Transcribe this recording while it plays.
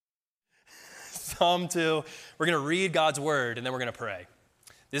Psalm 2. We're going to read God's word, and then we're going to pray.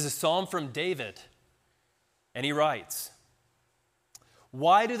 This is a psalm from David, and he writes,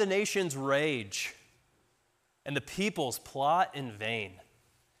 "Why do the nations rage, and the peoples plot in vain?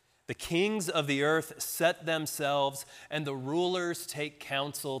 The kings of the earth set themselves, and the rulers take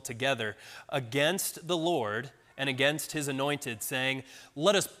counsel together against the Lord and against his anointed, saying,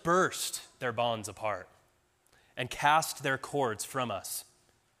 'Let us burst their bonds apart and cast their cords from us.'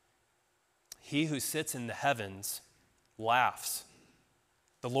 He who sits in the heavens laughs.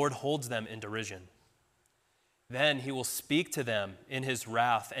 The Lord holds them in derision. Then he will speak to them in his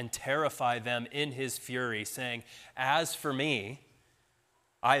wrath and terrify them in his fury, saying, 'As for me,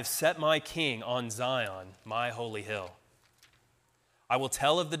 I have set my king on Zion, my holy hill. I will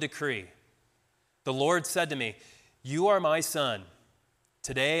tell of the decree. The Lord said to me, "You are my son.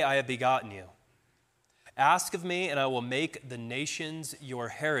 Today I have begotten you. Ask of me, and I will make the nations your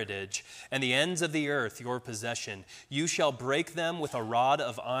heritage, and the ends of the earth your possession. You shall break them with a rod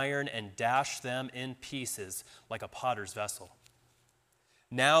of iron and dash them in pieces like a potter's vessel.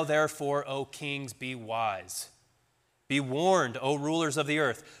 Now therefore, O kings, be wise. Be warned, O rulers of the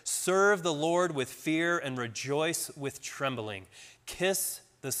earth. Serve the Lord with fear and rejoice with trembling. Kiss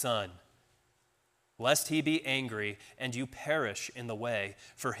the Son, lest he be angry and you perish in the way,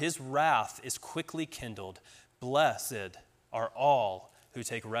 for his wrath is quickly kindled. Blessed are all who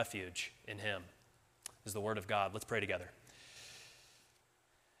take refuge in him." This is the word of God. Let's pray together.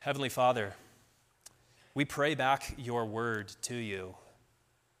 Heavenly Father, we pray back your word to you.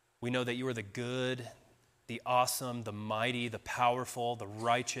 We know that you are the good, the awesome, the mighty, the powerful, the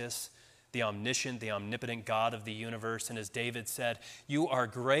righteous, the omniscient, the omnipotent God of the universe. And as David said, "You are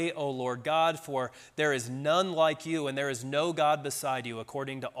great, O Lord God, for there is none like you, and there is no God beside you,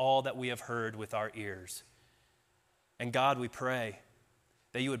 according to all that we have heard with our ears." And God, we pray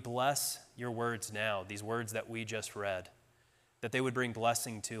that you would bless your words now, these words that we just read, that they would bring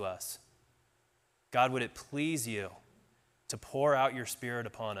blessing to us. God, would it please you to pour out your Spirit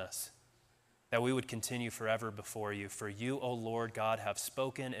upon us, that we would continue forever before you. For you, O Lord God, have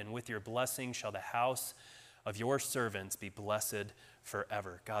spoken, and with your blessing shall the house of your servants be blessed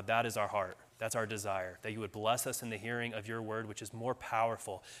forever. God, that is our heart. That's our desire, that you would bless us in the hearing of your word, which is more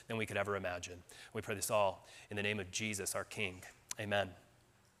powerful than we could ever imagine. We pray this all in the name of Jesus, our King. Amen.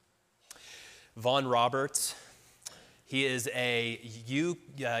 Vaughn Roberts, he's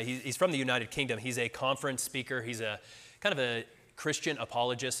from the United Kingdom. He's a conference speaker. He's a kind of a Christian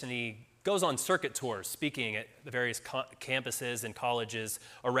apologist, and he goes on circuit tours speaking at the various campuses and colleges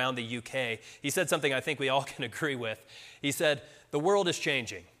around the UK. He said something I think we all can agree with. He said, "The world is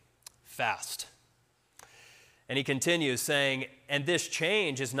changing fast." And he continues saying, "And this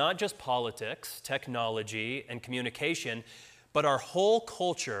change is not just politics, technology, and communication, but our whole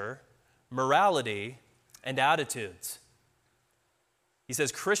culture, morality, and attitudes." He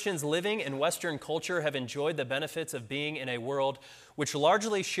says, "Christians living in Western culture have enjoyed the benefits of being in a world which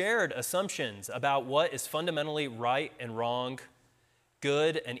largely shared assumptions about what is fundamentally right and wrong,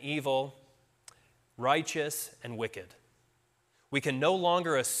 good and evil, righteous and wicked. We can no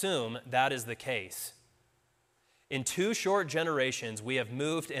longer assume that is the case. In 2 short generations, we have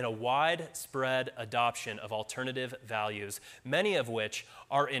moved in a widespread adoption of alternative values, many of which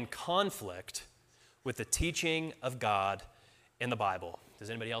are in conflict with the teaching of God in the Bible." Does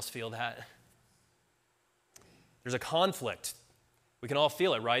anybody else feel that? There's a conflict. We can all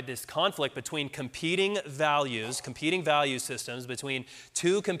feel it, right? This conflict between competing value systems, between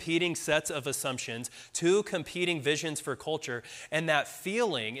 2 competing sets of assumptions, 2 competing visions for culture. And that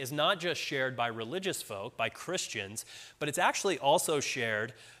feeling is not just shared by religious folk, by Christians, but it's actually also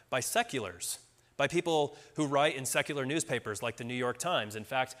shared by seculars, by people who write in secular newspapers like the New York Times. In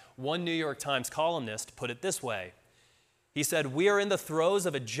fact, one New York Times columnist put it this way. He said, "We are in the throes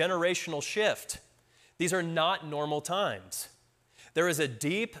of a generational shift. These are not normal times. There is a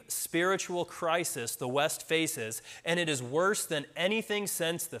deep spiritual crisis the West faces, and it is worse than anything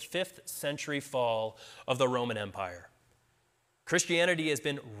since the 5th century fall of the Roman Empire. Christianity has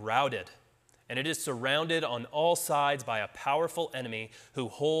been routed, and it is surrounded on all sides by a powerful enemy who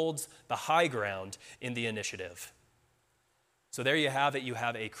holds the high ground in the initiative." So there you have it. You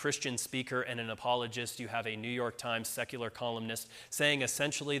have a Christian speaker and an apologist. You have a New York Times secular columnist saying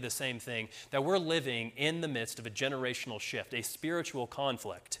essentially the same thing, that we're living in the midst of a generational shift, a spiritual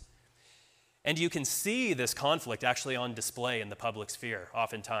conflict. And you can see this conflict actually on display in the public sphere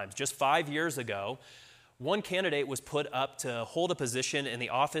oftentimes. Just 5 years ago, one candidate was put up to hold a position in the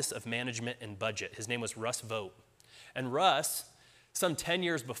Office of Management and Budget. His name was Russ Vought. And Russ, some 10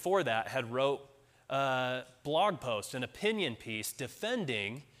 years before that, had wrote a blog post, an opinion piece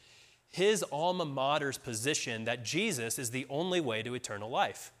defending his alma mater's position that Jesus is the only way to eternal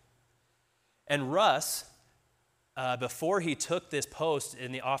life. And Russ, before he took this post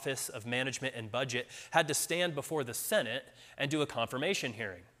in the Office of Management and Budget, had to stand before the Senate and do a confirmation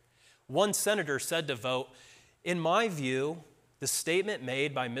hearing. One senator said to Vogt, "In my view, the statement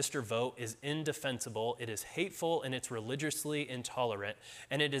made by Mr. Vogt is indefensible, it is hateful, and it's religiously intolerant,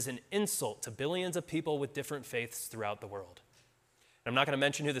 and it is an insult to billions of people with different faiths throughout the world." I'm not going to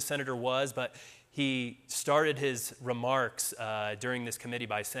mention who the senator was, but he started his remarks during this committee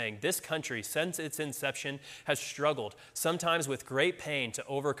by saying, "This country, since its inception, has struggled, sometimes with great pain, to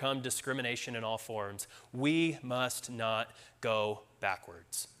overcome discrimination in all forms. We must not go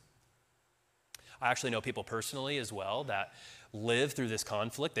backwards." I actually know people personally as well that live through this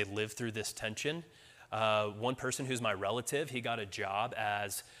conflict. They live through this tension. One person who's my relative, he got a job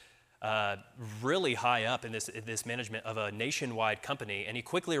as really high up in this management of a nationwide company, and he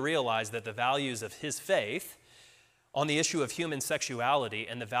quickly realized that the values of his faith on the issue of human sexuality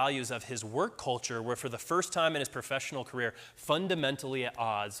and the values of his work culture were, for the first time in his professional career, fundamentally at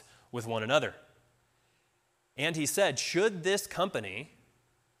odds with one another. And he said, should this company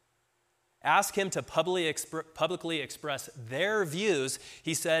ask him to publicly express their views,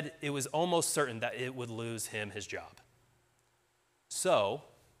 he said it was almost certain that it would lose him his job. So,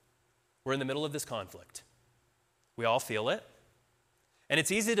 we're in the middle of this conflict. We all feel it. And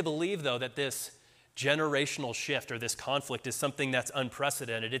it's easy to believe, though, that this generational shift or this conflict is something that's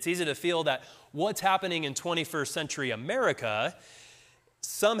unprecedented. It's easy to feel that what's happening in 21st century America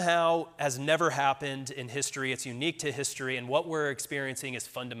somehow has never happened in history. It's unique to history, and what we're experiencing is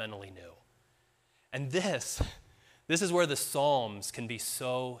fundamentally new. And this is where the Psalms can be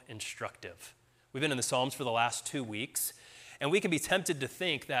so instructive. We've been in the Psalms for the last 2 weeks, and we can be tempted to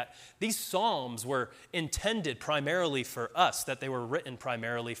think that these Psalms were intended primarily for us, that they were written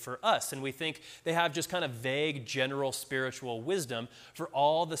primarily for us. And we think they have just kind of vague, general spiritual wisdom for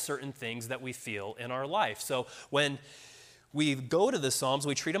all the certain things that we feel in our life. So when we go to the Psalms,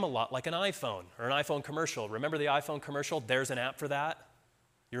 we treat them a lot like an iPhone or an iPhone commercial. Remember the iPhone commercial? There's an app for that.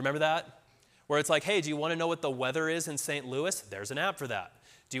 You remember that? Where it's like, hey, do you want to know what the weather is in St. Louis? There's an app for that.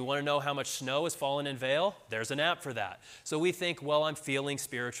 Do you want to know how much snow has fallen in Vail? There's an app for that. So we think, well, I'm feeling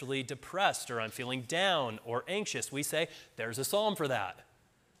spiritually depressed, or I'm feeling down or anxious. We say, there's a psalm for that.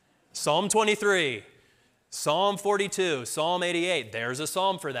 Psalm 23, Psalm 42, Psalm 88, there's a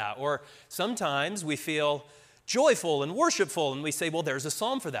psalm for that. Or sometimes we feel joyful and worshipful, and we say, well, there's a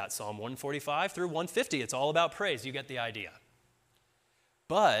psalm for that. Psalm 145 through 150, it's all about praise. You get the idea.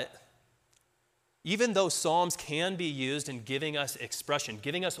 But even though Psalms can be used in giving us expression,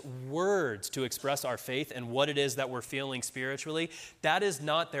 giving us words to express our faith and what it is that we're feeling spiritually, that is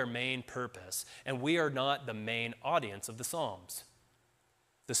not their main purpose, and we are not the main audience of the Psalms.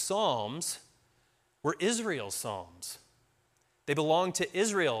 The Psalms were Israel's Psalms. They belonged to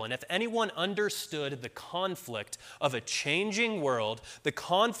Israel, and if anyone understood the conflict of a changing world, the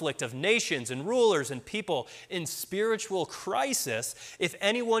conflict of nations and rulers and people in spiritual crisis, if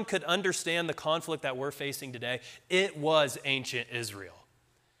anyone could understand the conflict that we're facing today, it was ancient Israel.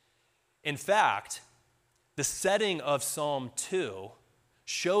 In fact, the setting of Psalm 2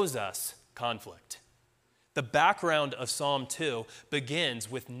 shows us conflict. The background of Psalm 2 begins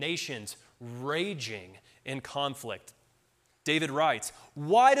with nations raging in conflict. David writes,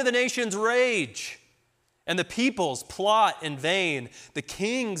 "Why do the nations rage, and the peoples plot in vain? The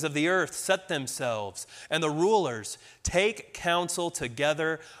kings of the earth set themselves, and the rulers take counsel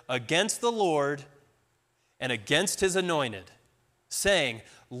together against the Lord and against his anointed, saying,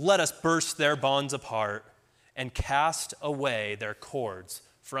 let us burst their bonds apart and cast away their cords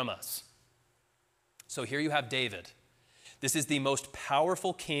from us." So here you have David. This is the most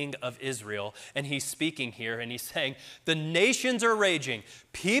powerful king of Israel, and he's speaking here, and he's saying, the nations are raging,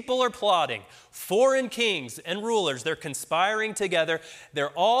 people are plotting, foreign kings and rulers, they're conspiring together.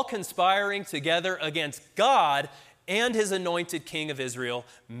 They're all conspiring together against God and his anointed king of Israel,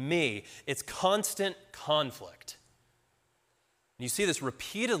 me. It's constant conflict. And you see this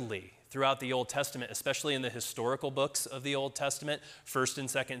repeatedly throughout the Old Testament, especially in the historical books of the Old Testament, 1st and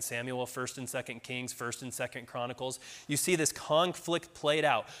 2nd Samuel, 1st and 2nd Kings, 1st and 2nd Chronicles. You see this conflict played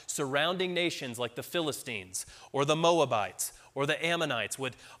out. Surrounding nations like the Philistines or the Moabites or the Ammonites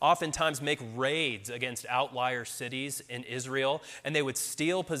would oftentimes make raids against outlier cities in Israel, and they would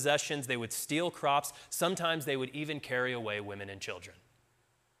steal possessions, they would steal crops, sometimes they would even carry away women and children.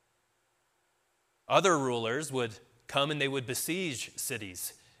 Other rulers would come and they would besiege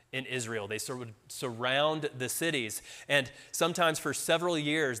cities in Israel. They would surround the cities, and sometimes for several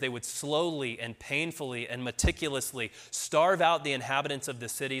years they would slowly and painfully and meticulously starve out the inhabitants of the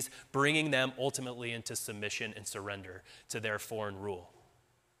cities, bringing them ultimately into submission and surrender to their foreign rule.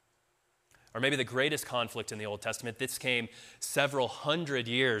 Or maybe the greatest conflict in the Old Testament, this came several hundred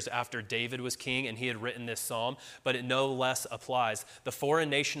years after David was king and he had written this psalm, but it no less applies. The foreign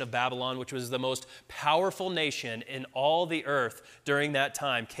nation of Babylon, which was the most powerful nation in all the earth during that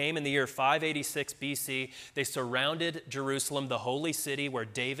time, came in the year 586 BC. They surrounded Jerusalem, the holy city where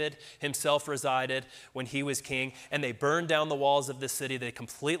David himself resided when he was king, and they burned down the walls of the city. They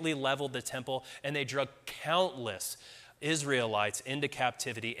completely leveled the temple, and they drug countless Israelites into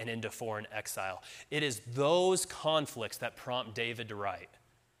captivity and into foreign exile. It is those conflicts that prompt David to write.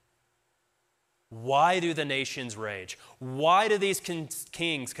 Why do the nations rage? Why do these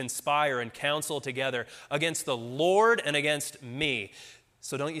kings conspire and counsel together against the Lord and against me?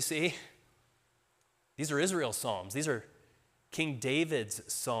 So don't you see? These are Israel's psalms. These are King David's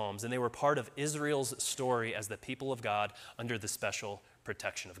psalms, and they were part of Israel's story as the people of God under the special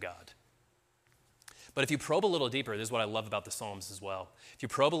protection of God. But if you probe a little deeper, this is what I love about the Psalms as well. If you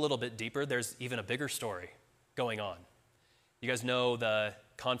probe a little bit deeper, there's even a bigger story going on. You guys know the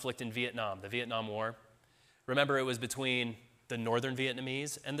conflict in Vietnam, the Vietnam War. Remember, it was between the northern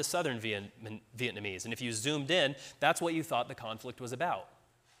Vietnamese and the southern Vietnamese. And if you zoomed in, that's what you thought the conflict was about.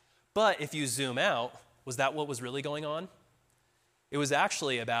 But if you zoom out, was that what was really going on? It was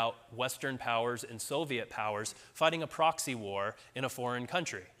actually about Western powers and Soviet powers fighting a proxy war in a foreign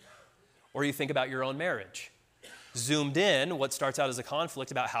country. Or you think about your own marriage. Zoomed in, what starts out as a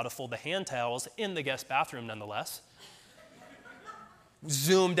conflict about how to fold the hand towels in the guest bathroom nonetheless.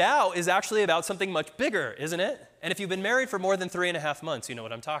 Zoomed out is actually about something much bigger, isn't it? And if you've been married for more than 3.5 months, you know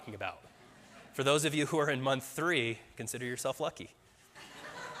what I'm talking about. For those of you who are in month 3, consider yourself lucky.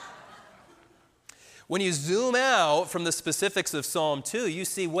 When you zoom out from the specifics of Psalm 2, you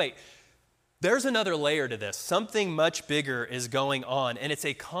see, wait, there's another layer to this. Something much bigger is going on, and it's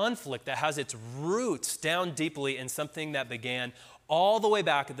a conflict that has its roots down deeply in something that began all the way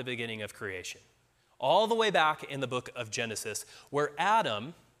back at the beginning of creation, all the way back in the book of Genesis, where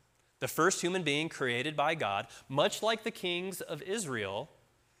Adam, the first human being created by God, much like the kings of Israel,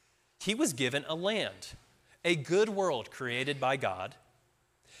 he was given a land, a good world created by God.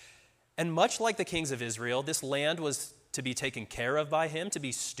 And much like the kings of Israel, this land was to be taken care of by him, to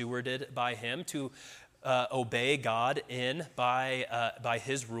be stewarded by him, to obey God by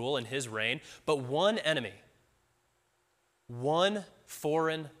his rule and his reign. But one enemy, one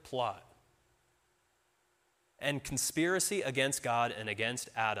foreign plot, and conspiracy against God and against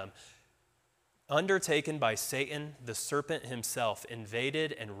Adam, undertaken by Satan, the serpent himself,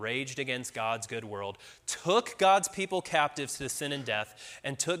 invaded and raged against God's good world, took God's people captives to sin and death,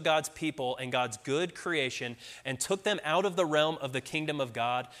 and took God's people and God's good creation and took them out of the realm of the kingdom of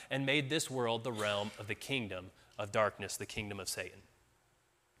God and made this world the realm of the kingdom of darkness, the kingdom of Satan.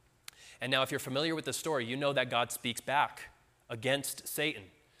 And now if you're familiar with the story, you know that God speaks back against Satan,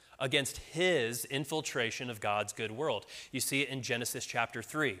 against his infiltration of God's good world. You see it in Genesis chapter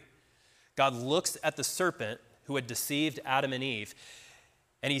 3. God looks at the serpent who had deceived Adam and Eve,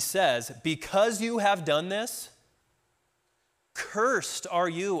 and he says, "Because you have done this, cursed are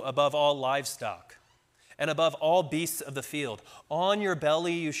you above all livestock and above all beasts of the field. On your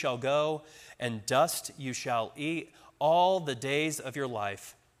belly you shall go, and dust you shall eat all the days of your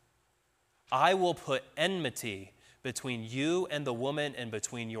life. I will put enmity between you and the woman, and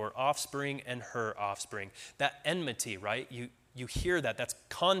between your offspring and her offspring." That enmity, right? You hear that. That's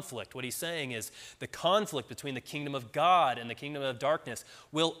conflict. What he's saying is the conflict between the kingdom of God and the kingdom of darkness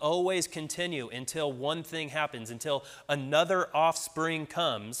will always continue until one thing happens, until another offspring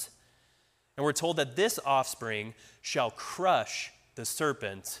comes. And we're told that this offspring shall crush the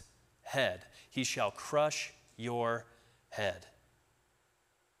serpent's head. He shall crush your head.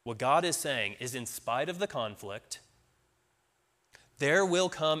 What God is saying is, in spite of the conflict, there will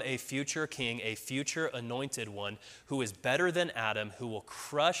come a future king, a future anointed one who is better than Adam, who will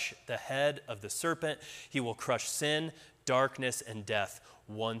crush the head of the serpent. He will crush sin, darkness, and death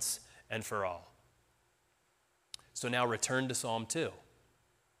once and for all. So now return to Psalm 2.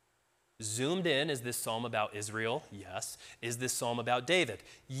 Zoomed in, is this psalm about Israel? Yes. Is this psalm about David?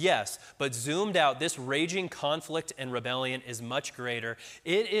 Yes. But zoomed out, this raging conflict and rebellion is much greater.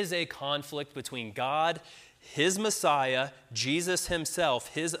 It is a conflict between God, his Messiah, Jesus himself,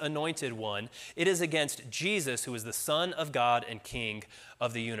 his anointed one. It is against Jesus, who is the Son of God and King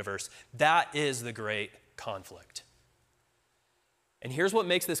of the universe. That is the great conflict. And here's what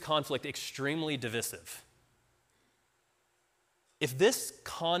makes this conflict extremely divisive. if this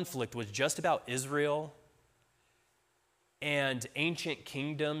conflict was just about Israel and ancient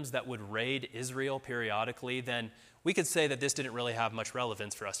kingdoms that would raid Israel periodically, then we could say that this didn't really have much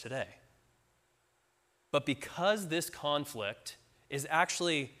relevance for us today. But because this conflict is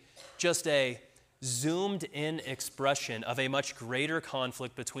actually just a zoomed in expression of a much greater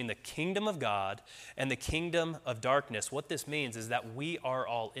conflict between the kingdom of God and the kingdom of darkness, what this means is that we are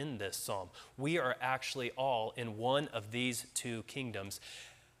all in this psalm. We are actually all in one of these two kingdoms.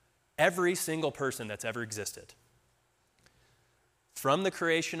 Every single person that's ever existed. From the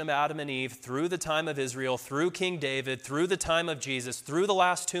creation of Adam and Eve, through the time of Israel, through King David, through the time of Jesus, through the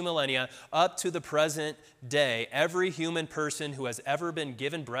last 2 millennia, up to the present day, every human person who has ever been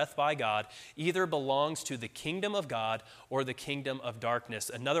given breath by God either belongs to the kingdom of God or the kingdom of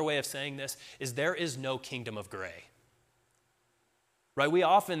darkness. Another way of saying this is there is no kingdom of gray. Right? We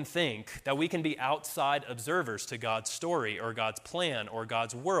often think that we can be outside observers to God's story or God's plan or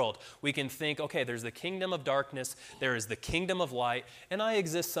God's world. We can think, okay, there's the kingdom of darkness, there is the kingdom of light, and I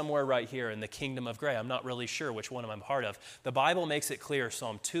exist somewhere right here in the kingdom of gray. I'm not really sure which one I'm part of. The Bible makes it clear,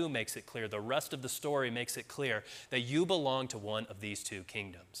 Psalm 2 makes it clear, the rest of the story makes it clear that you belong to one of these two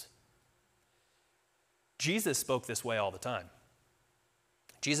kingdoms. Jesus spoke this way all the time.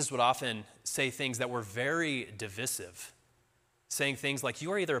 Jesus would often say things that were very divisive, saying things like,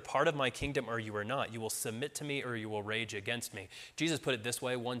 you are either a part of my kingdom or you are not. You will submit to me or you will rage against me. Jesus put it this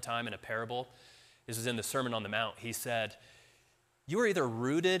way one time in a parable. This was in the Sermon on the Mount. He said, you are either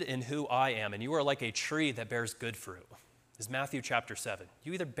rooted in who I am, and you are like a tree that bears good fruit. This is Matthew chapter 7.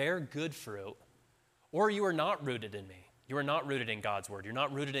 You either bear good fruit or you are not rooted in me. You are not rooted in God's word. You're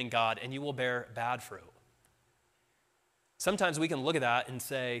not rooted in God, and you will bear bad fruit. Sometimes we can look at that and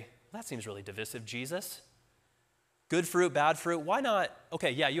say, that seems really divisive, Jesus. Good fruit, bad fruit, why not?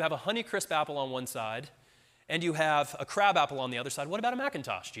 Okay, yeah, you have a Honeycrisp apple on one side, and you have a crab apple on the other side. What about a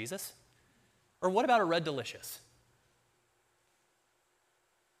Macintosh, Jesus? Or what about a Red Delicious?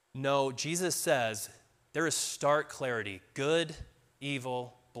 No, Jesus says there is stark clarity. Good,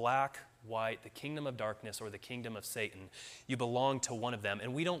 evil, black, white, the kingdom of darkness or the kingdom of Satan. You belong to one of them,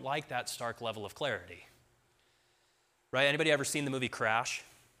 and we don't like that stark level of clarity. Right? Anybody ever seen the movie Crash?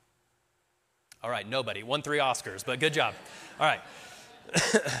 All right, nobody. Won 3 Oscars, but good job. All right.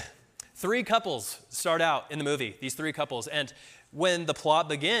 3 couples start out in the movie, these 3 couples. And when the plot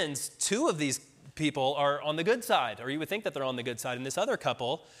begins, 2 of these people are on the good side, or you would think that they're on the good side. And this other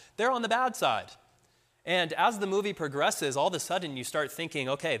couple, they're on the bad side. And as the movie progresses, all of a sudden you start thinking,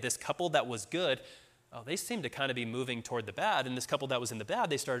 okay, this couple that was good, they seem to kind of be moving toward the bad. And this couple that was in the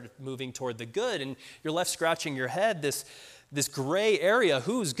bad, they started moving toward the good. And you're left scratching your head, this gray area,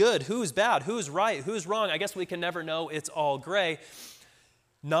 who's good, who's bad, who's right, who's wrong. I guess we can never know. It's all gray.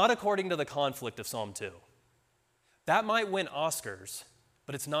 Not according to the conflict of Psalm 2. That might win Oscars,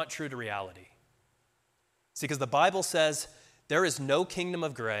 but it's not true to reality. See, because the Bible says there is no kingdom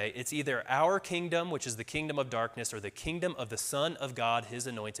of gray. It's either our kingdom, which is the kingdom of darkness, or the kingdom of the Son of God, his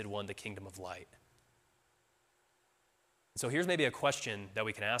anointed one, the kingdom of light. So here's maybe a question that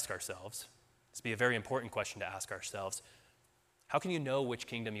we can ask ourselves. This would be a very important question to ask ourselves. How can you know which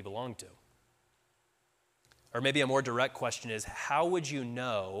kingdom you belong to? Or maybe a more direct question is, how would you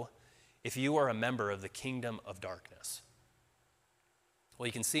know if you are a member of the kingdom of darkness? Well,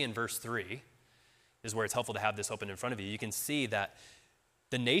 you can see in verse 3, this is where it's helpful to have this open in front of you. You can see that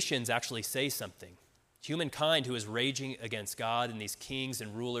the nations actually say something. Humankind who is raging against God and these kings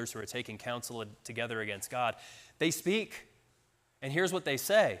and rulers who are taking counsel together against God, they speak. And here's what they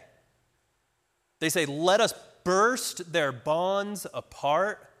say. They say, let us burst their bonds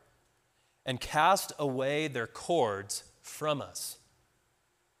apart and cast away their cords from us.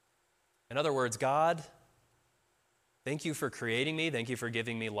 In other words, God, thank you for creating me. Thank you for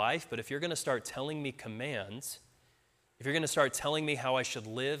giving me life. But if you're going to start telling me commands, if you're going to start telling me how I should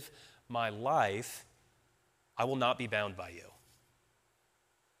live my life, I will not be bound by you.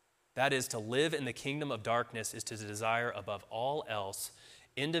 That is, to live in the kingdom of darkness is to desire above all else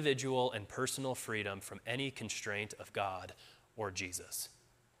individual and personal freedom from any constraint of God or Jesus.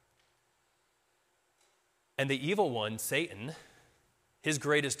 And the evil one, Satan, his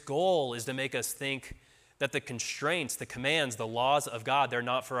greatest goal is to make us think that the constraints, the commands, the laws of God, they're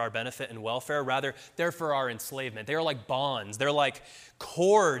not for our benefit and welfare. Rather, they're for our enslavement. They're like bonds. They're like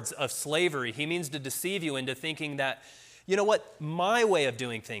cords of slavery. He means to deceive you into thinking that, you know what, my way of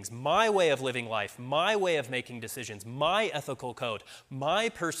doing things, my way of living life, my way of making decisions, my ethical code, my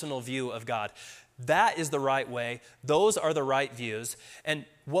personal view of God, that is the right way. Those are the right views. And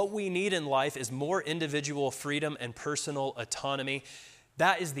what we need in life is more individual freedom and personal autonomy.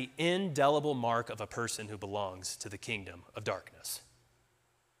 That is the indelible mark of a person who belongs to the kingdom of darkness.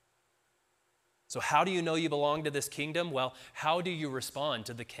 So how do you know you belong to this kingdom? Well, how do you respond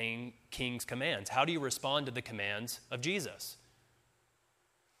to the king's commands? How do you respond to the commands of Jesus?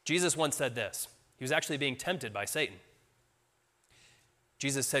 Jesus once said this. He was actually being tempted by Satan.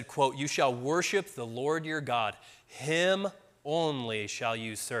 Jesus said, quote, "You shall worship the Lord your God. Him only shall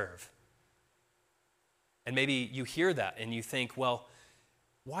you serve." And maybe you hear that and you think, well,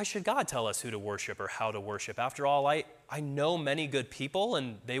 why should God tell us who to worship or how to worship? After all, I know many good people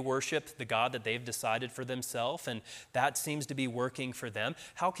and they worship the God that they've decided for themselves, and that seems to be working for them.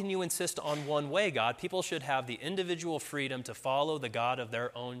 How can you insist on one way, God? People should have the individual freedom to follow the God of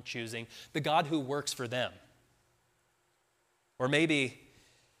their own choosing, the God who works for them. Or maybe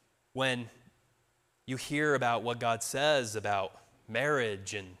when you hear about what God says about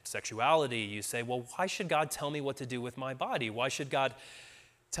marriage and sexuality, you say, well, why should God tell me what to do with my body? Why should God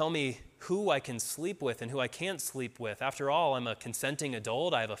tell me who I can sleep with and who I can't sleep with? After all, I'm a consenting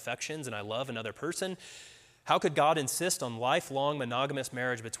adult. I have affections and I love another person. How could God insist on lifelong monogamous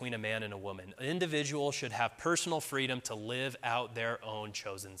marriage between a man and a woman? An individual should have personal freedom to live out their own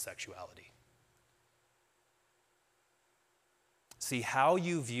chosen sexuality. See, how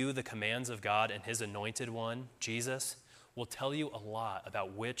you view the commands of God and his anointed one, Jesus, will tell you a lot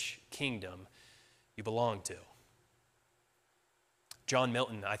about which kingdom you belong to. John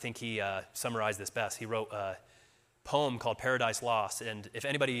Milton, I think he summarized this best. He wrote a poem called Paradise Lost, and if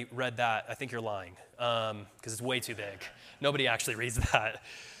anybody read that, I think you're lying, because it's way too big. Nobody actually reads that.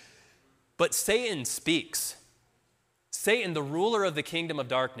 But Satan speaks. Satan, the ruler of the kingdom of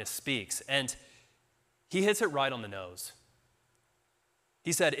darkness, speaks, and he hits it right on the nose.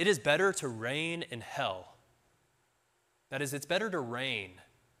 He said, "It is better to reign in hell." That is, it's better to reign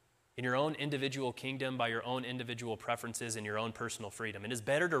in your own individual kingdom by your own individual preferences and your own personal freedom. It is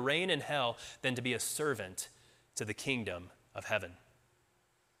better to reign in hell than to be a servant to the kingdom of heaven.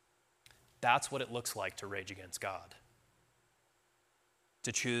 That's what it looks like to rage against God.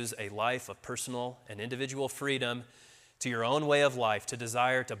 To choose a life of personal and individual freedom to your own way of life, to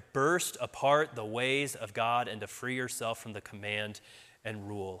desire to burst apart the ways of God and to free yourself from the command and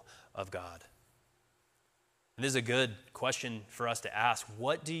rule of God. And this is a good question for us to ask.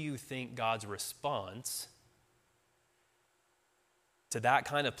 What do you think God's response to that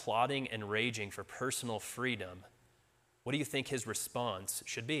kind of plotting and raging for personal freedom, what do you think his response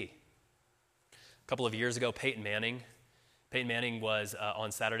should be? A couple of years ago, Peyton Manning was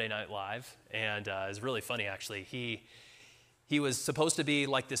on Saturday Night Live, and it was really funny, actually. He was supposed to be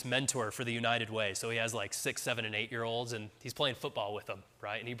like this mentor for the United Way. So he has like 6, 7, and 8-year-olds, and he's playing football with them,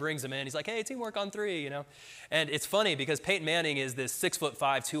 right? And he brings them in. He's like, "Hey, teamwork on 3, you know?" And it's funny because Peyton Manning is this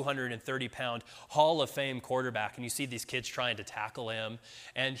 6'5", 230-pound Hall of Fame quarterback, and you see these kids trying to tackle him,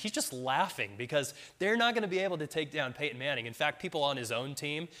 and he's just laughing because they're not going to be able to take down Peyton Manning. In fact, people on his own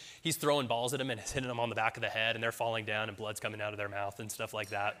team, he's throwing balls at them and hitting them on the back of the head, and they're falling down, and blood's coming out of their mouth and stuff like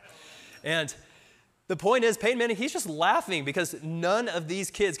that. And the point is, Peyton Manning, he's just laughing because none of these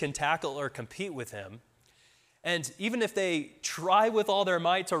kids can tackle or compete with him. And even if they try with all their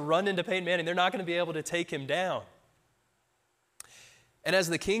might to run into Peyton Manning, they're not going to be able to take him down. And as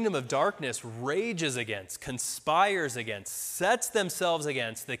the kingdom of darkness rages against, conspires against, sets themselves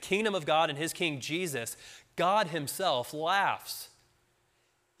against the kingdom of God and his King Jesus, God himself laughs.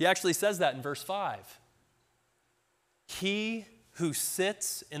 He actually says that in verse 5. He who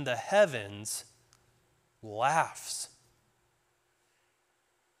sits in the heavens laughs.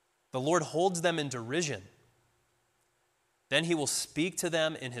 The Lord holds them in derision. Then he will speak to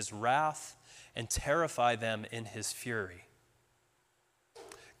them in his wrath and terrify them in his fury.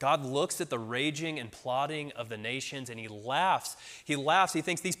 God looks at the raging and plotting of the nations and he laughs. He laughs. He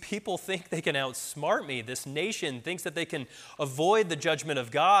thinks these people think they can outsmart me. This nation thinks that they can avoid the judgment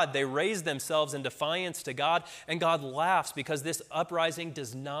of God. They raise themselves in defiance to God, and God laughs because this uprising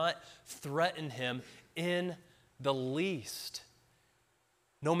does not threaten him in the least.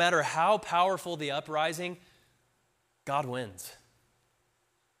 No matter how powerful the uprising, God wins.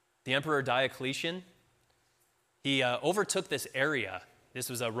 The Emperor Diocletian, he overtook this area. This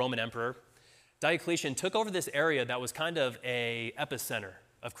was a Roman emperor. Diocletian took over this area that was kind of an epicenter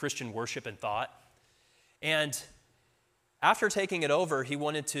of Christian worship and thought. And after taking it over, he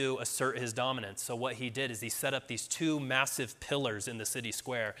wanted to assert his dominance. So what he did is he set up these 2 massive pillars in the city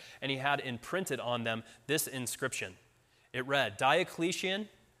square, and he had imprinted on them this inscription. It read, Diocletian,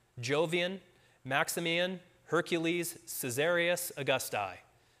 Jovian, Maximian, Hercules, Caesarius, Augusti.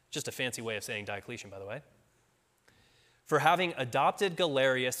 Just a fancy way of saying Diocletian, by the way. For having adopted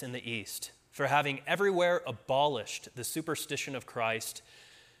Galerius in the east, for having everywhere abolished the superstition of Christ,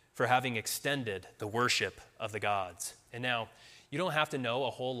 for having extended the worship of the gods. And now, you don't have to know a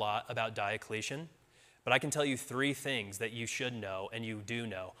whole lot about Diocletian, but I can tell you 3 things that you should know and you do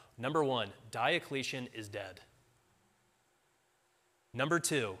know. Number 1, Diocletian is dead. Number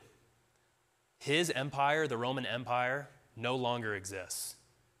 2, his empire, the Roman Empire, no longer exists.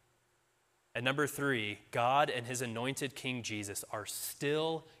 And number 3, God and his anointed King Jesus are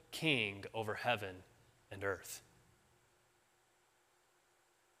still king over heaven and earth.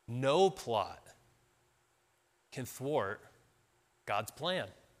 No plot can thwart God's plan.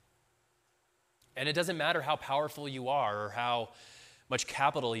 And it doesn't matter how powerful you are or how much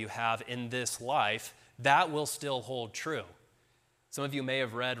capital you have in this life, that will still hold true. Some of you may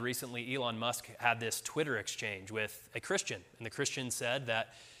have read recently Elon Musk had this Twitter exchange with a Christian, and the Christian said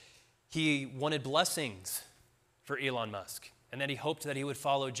that he wanted blessings for Elon Musk and that he hoped that he would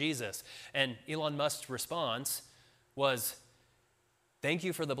follow Jesus. And Elon Musk's response was, "Thank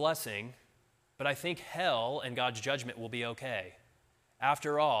you for the blessing, but I think hell and God's judgment will be okay.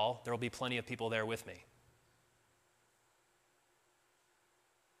 After all, there will be plenty of people there with me."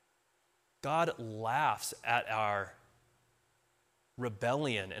 God laughs at our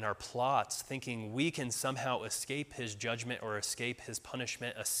rebellion and our plots, thinking we can somehow escape his judgment or escape his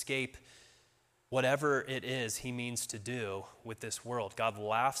punishment, escape whatever it is he means to do with this world. God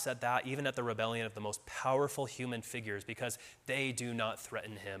laughs at that, even at the rebellion of the most powerful human figures, because they do not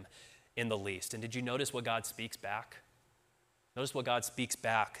threaten him in the least. And did you notice what God speaks back? Notice what God speaks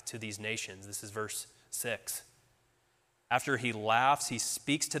back to these nations. This is verse 6. After he laughs, he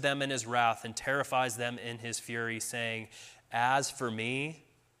speaks to them in his wrath and terrifies them in his fury, saying, "As for me,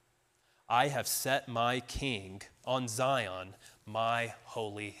 I have set my king on Zion, my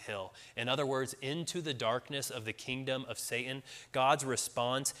holy hill." In other words, into the darkness of the kingdom of Satan, God's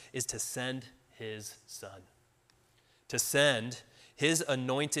response is to send his son, to send his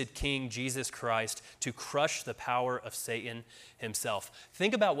anointed king, Jesus Christ, to crush the power of Satan himself.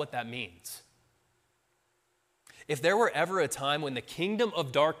 Think about what that means. If there were ever a time when the kingdom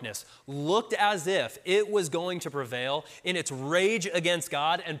of darkness looked as if it was going to prevail in its rage against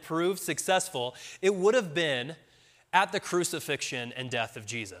God and prove successful, it would have been at the crucifixion and death of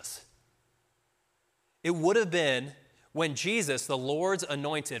Jesus. It would have been when Jesus, the Lord's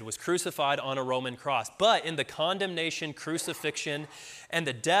anointed, was crucified on a Roman cross. But in the condemnation, crucifixion, and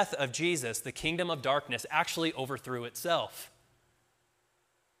the death of Jesus, the kingdom of darkness actually overthrew itself.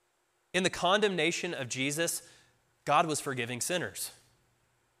 In the condemnation of Jesus, God was forgiving sinners.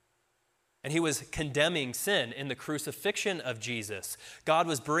 And he was condemning sin. In the crucifixion of Jesus, God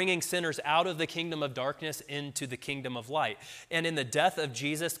was bringing sinners out of the kingdom of darkness into the kingdom of light. And in the death of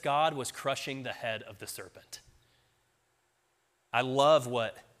Jesus, God was crushing the head of the serpent. I love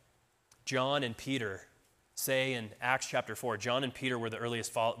what John and Peter say in Acts chapter 4. John and Peter were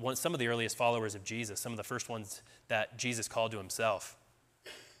some of the earliest followers of Jesus, some of the first ones that Jesus called to himself.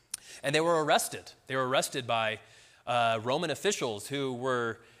 And they were arrested. They were arrested by Roman officials who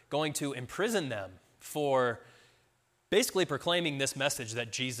were going to imprison them for basically proclaiming this message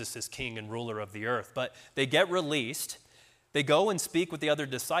that Jesus is king and ruler of the earth. But they get released. They go and speak with the other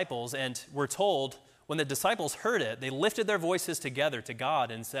disciples, and we're told when the disciples heard it, they lifted their voices together to God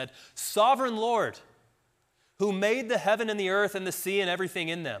and said, "Sovereign Lord, who made the heaven and the earth and the sea and everything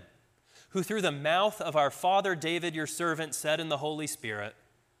in them, who through the mouth of our father David, your servant, said in the Holy Spirit,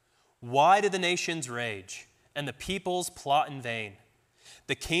 why do the nations rage and the peoples plot in vain?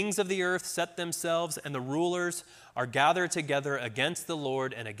 The kings of the earth set themselves, and the rulers are gathered together against the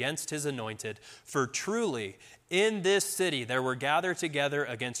Lord and against his anointed. For truly in this city there were gathered together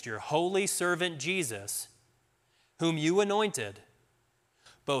against your holy servant Jesus, whom you anointed,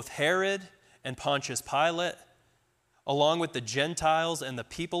 both Herod and Pontius Pilate, along with the Gentiles and the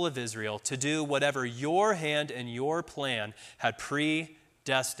people of Israel, to do whatever your hand and your plan had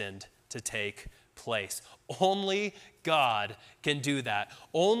predestined to take place." Only God can do that.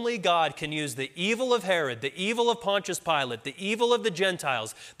 Only God can use the evil of Herod, the evil of Pontius Pilate, the evil of the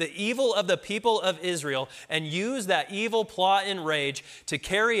Gentiles, the evil of the people of Israel, and use that evil plot and rage to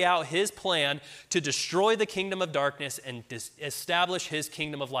carry out his plan to destroy the kingdom of darkness and establish his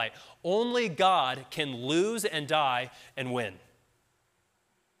kingdom of light. Only God can lose and die and win.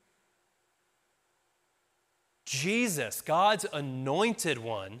 Jesus, God's anointed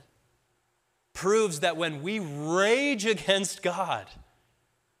one, proves that when we rage against God,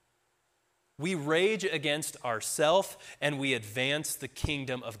 we rage against ourselves and we advance the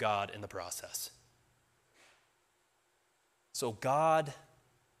kingdom of God in the process. So God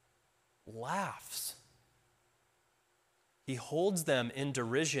laughs. He holds them in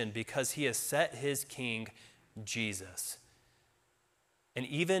derision because he has set his king, Jesus. And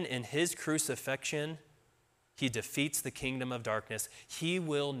even in his crucifixion, he defeats the kingdom of darkness. He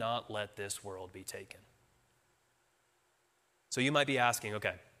will not let this world be taken. So you might be asking,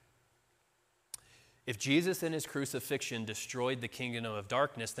 okay, if Jesus in his crucifixion destroyed the kingdom of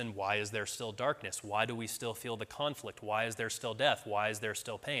darkness, then why is there still darkness? Why do we still feel the conflict? Why is there still death? Why is there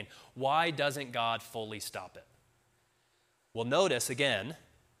still pain? Why doesn't God fully stop it? Well, notice in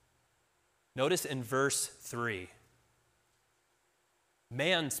verse 3.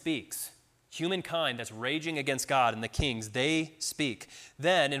 Man speaks. Humankind that's raging against God and the kings, they speak.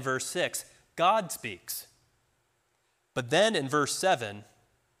 Then in verse 6, God speaks. But then in verse 7,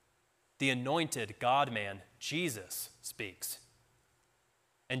 the anointed God-man, Jesus, speaks.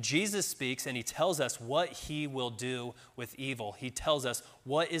 And Jesus speaks and he tells us what he will do with evil. He tells us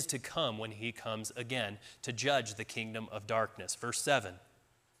what is to come when he comes again to judge the kingdom of darkness. Verse 7,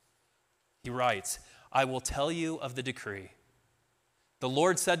 he writes, I will tell you of the decree. The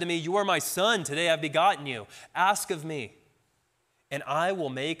Lord said to me, you are my son, today I've begotten you. Ask of me, and I will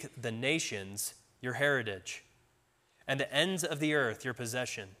make the nations your heritage, and the ends of the earth your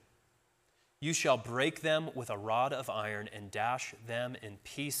possession. You shall break them with a rod of iron and dash them in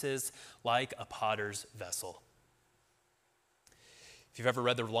pieces like a potter's vessel. If you've ever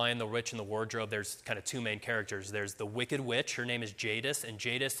read The Lion, the Witch, and the Wardrobe, there's kind of two main characters. There's the wicked witch. Her name is Jadis, and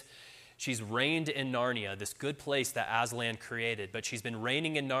Jadis, she's reigned in Narnia, this good place that Aslan created, but she's been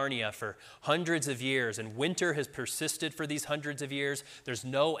reigning in Narnia for hundreds of years, and winter has persisted for these hundreds of years. There's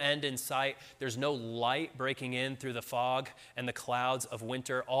no end in sight. There's no light breaking in through the fog and the clouds of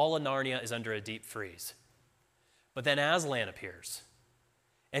winter. All of Narnia is under a deep freeze. But then Aslan appears,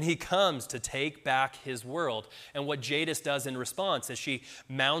 and he comes to take back his world. And what Jadis does in response is she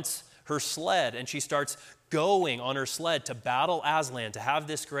mounts her sled, and she starts going on her sled to battle Aslan, to have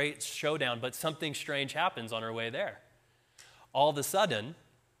this great showdown, but something strange happens on her way there. All of a sudden,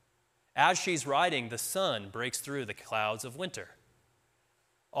 as she's riding, the sun breaks through the clouds of winter.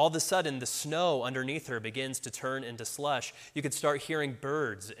 All of a sudden, the snow underneath her begins to turn into slush. You can start hearing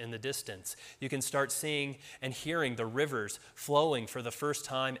birds in the distance. You can start seeing and hearing the rivers flowing for the first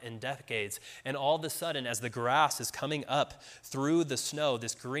time in decades. And all of a sudden, as the grass is coming up through the snow,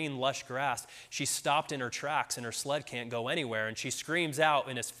 this green, lush grass, she's stopped in her tracks and her sled can't go anywhere. And she screams out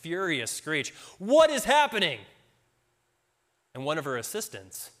in a furious screech, "What is happening?" And one of her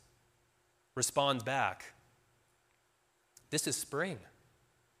assistants responds back, "This is spring.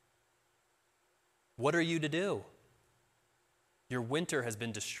 What are you to do? Your winter has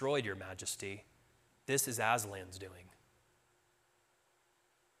been destroyed, Your Majesty. This is Aslan's doing."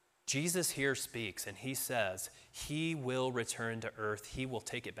 Jesus here speaks, and he says he will return to earth. He will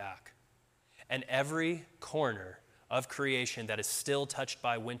take it back. And every corner of creation that is still touched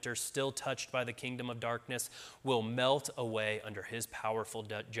by winter, still touched by the kingdom of darkness, will melt away under his powerful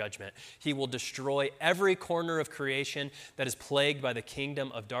judgment. He will destroy every corner of creation that is plagued by the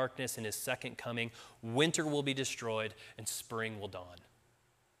kingdom of darkness in his second coming. Winter will be destroyed and spring will dawn.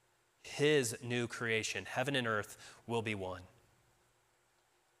 His new creation, heaven and earth, will be one.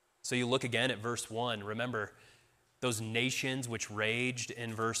 So you look again at verse 1. Remember those nations which raged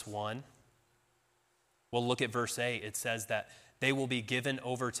in verse 1? Well, look at verse 8. It says that they will be given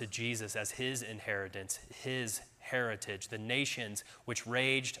over to Jesus as his inheritance, his heritage. The nations which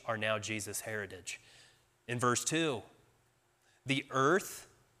raged are now Jesus' heritage. In verse 2, the earth,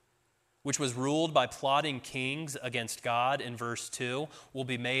 which was ruled by plotting kings against God in verse 2, will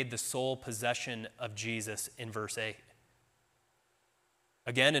be made the sole possession of Jesus in verse 8.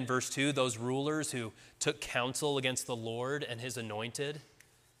 Again, in verse 2, those rulers who took counsel against the Lord and his anointed,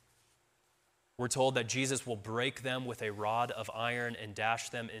 we're told that Jesus will break them with a rod of iron and dash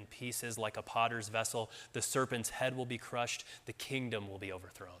them in pieces like a potter's vessel. The serpent's head will be crushed. The kingdom will be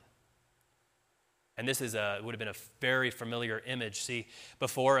overthrown. And this would have been a very familiar image. See,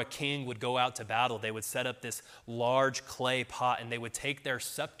 before a king would go out to battle, they would set up this large clay pot, and they would take their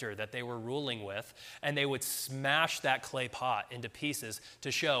scepter that they were ruling with, and they would smash that clay pot into pieces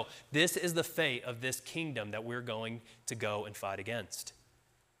to show this is the fate of this kingdom that we're going to go and fight against.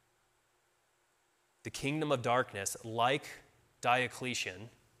 The kingdom of darkness, like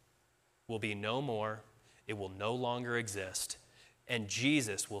Diocletian, will be no more. It will no longer exist. And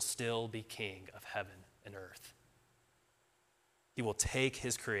Jesus will still be king of heaven and earth. He will take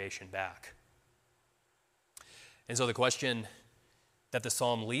his creation back. And so the question that the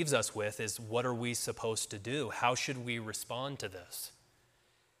psalm leaves us with is, what are we supposed to do? How should we respond to this?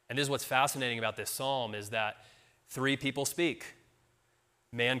 And this is what's fascinating about this psalm, is that three people speak.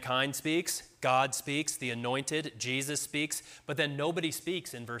 Mankind speaks, God speaks, the anointed, Jesus speaks, but then nobody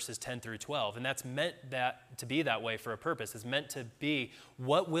speaks in verses 10 through 12. And that's meant to be that way for a purpose. It's meant to be,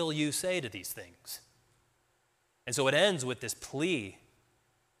 what will you say to these things? And so it ends with this plea,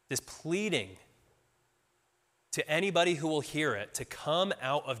 this pleading to anybody who will hear it to come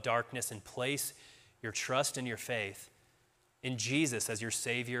out of darkness and place your trust and your faith in Jesus as your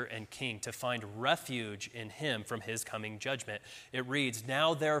Savior and King, to find refuge in him from his coming judgment. It reads,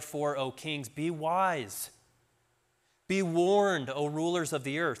 "Now therefore, O kings, be wise. Be warned, O rulers of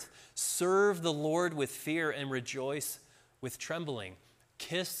the earth. Serve the Lord with fear and rejoice with trembling.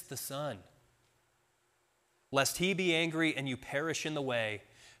 Kiss the Son, lest he be angry and you perish in the way,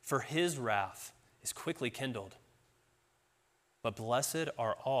 for his wrath is quickly kindled. But blessed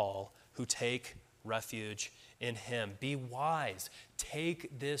are all who take refuge in him." Be wise.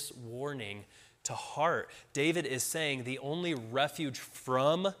 Take this warning to heart. David is saying the only refuge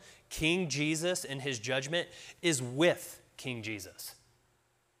from King Jesus in his judgment is with King Jesus.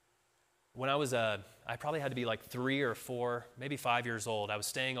 When I probably had to be like 3 or 4, maybe 5 years old, I was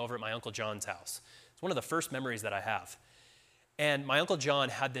staying over at my Uncle John's house. It's one of the first memories that I have. And my Uncle John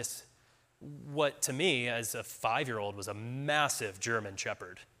had this, what to me as a 5-year-old was a massive German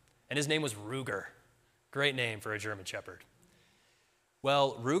Shepherd. And his name was Ruger. Great name for a German Shepherd.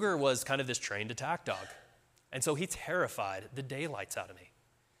 Well, Ruger was kind of this trained attack dog. And so he terrified the daylights out of me.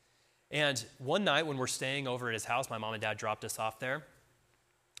 And one night when we're staying over at his house, my mom and dad dropped us off there.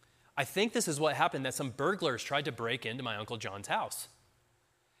 I think this is what happened, that some burglars tried to break into my Uncle John's house.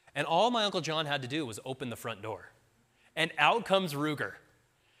 And all my Uncle John had to do was open the front door. And out comes Ruger,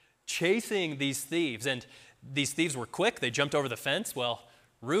 chasing these thieves. And these thieves were quick. They jumped over the fence. Well,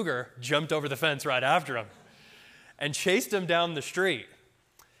 Ruger jumped over the fence right after him and chased him down the street.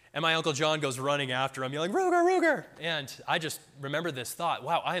 And my Uncle John goes running after him, yelling, "Ruger, Ruger!" And I just remember this thought,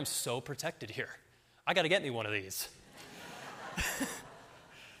 wow, I am so protected here. I got to get me one of these.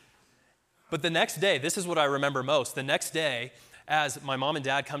 But the next day, this is what I remember most. The next day, as my mom and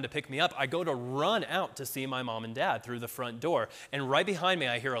dad come to pick me up, I go to run out to see my mom and dad through the front door. And right behind me,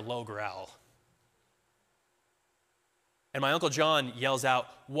 I hear a low growl. And my Uncle John yells out,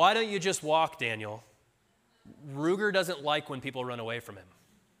 "Why don't you just walk, Daniel? Ruger doesn't like when people run away from him."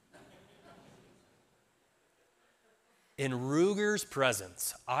 In Ruger's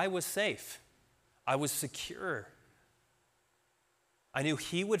presence, I was safe. I was secure. I knew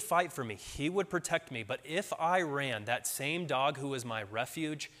he would fight for me. He would protect me. But if I ran, that same dog who was my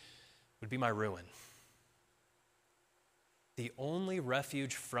refuge would be my ruin. The only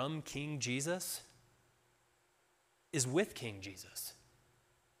refuge from King Jesus is with King Jesus.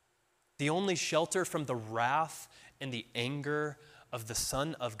 The only shelter from the wrath and the anger of the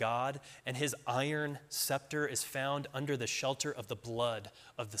Son of God and his iron scepter is found under the shelter of the blood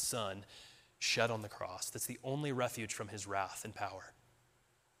of the Son shed on the cross. That's the only refuge from his wrath and power.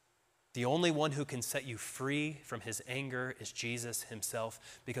 The only one who can set you free from his anger is Jesus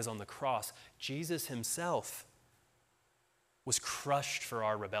himself, because on the cross, Jesus himself was crushed for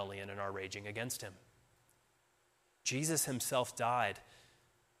our rebellion and our raging against him. Jesus himself died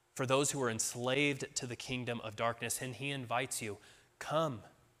for those who are enslaved to the kingdom of darkness, and he invites you, come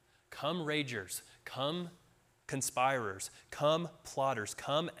ragers, come conspirers, come plotters,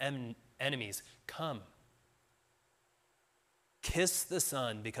 come enemies, come. Kiss the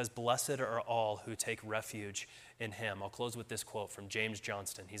Son, because blessed are all who take refuge in him. I'll close with this quote from James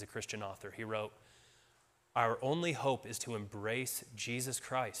Johnston. He's a Christian author. He wrote, "Our only hope is to embrace Jesus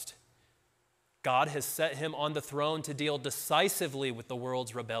Christ. God has set him on the throne to deal decisively with the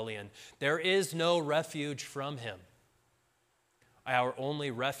world's rebellion. There is no refuge from him. Our only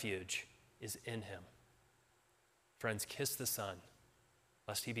refuge is in him." Friends, kiss the Son,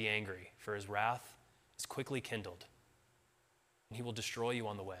 lest he be angry, for his wrath is quickly kindled, and he will destroy you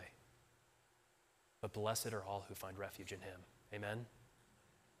on the way. But blessed are all who find refuge in him. Amen?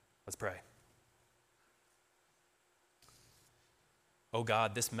 Let's pray. Oh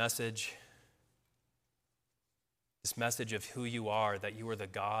God, this message of who you are, that you are the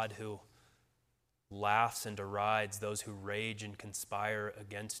God who laughs and derides those who rage and conspire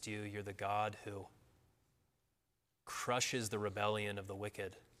against you. You're the God who crushes the rebellion of the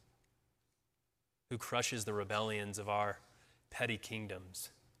wicked, who crushes the rebellions of our petty kingdoms.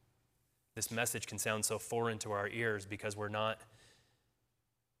 This message can sound so foreign to our ears because we're not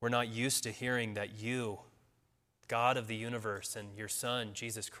used to hearing that you, God of the universe, and your Son,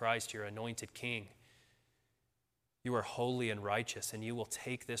 Jesus Christ, your anointed King, you are holy and righteous, and you will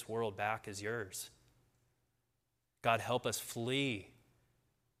take this world back as yours. God, help us flee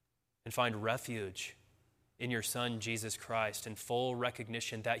and find refuge in your Son, Jesus Christ, in full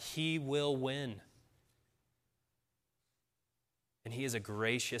recognition that he will win. And he is a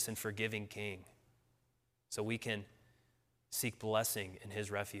gracious and forgiving King. So we can seek blessing in his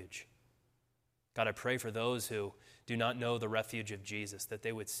refuge. God, I pray for those who do not know the refuge of Jesus, that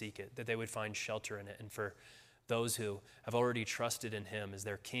they would seek it, that they would find shelter in it. And for those who have already trusted in him as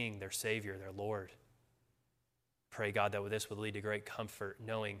their King, their Savior, their Lord, pray, God, that this would lead to great comfort,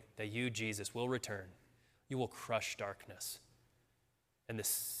 knowing that you, Jesus, will return. You will crush darkness. And the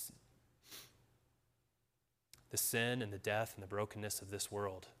sin and the death and the brokenness of this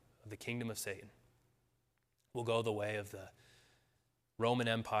world, of the kingdom of Satan, will go the way of the Roman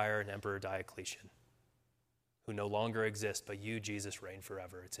Empire and Emperor Diocletian, who no longer exist, but you, Jesus, reign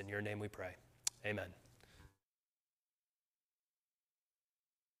forever. It's in your name we pray. Amen.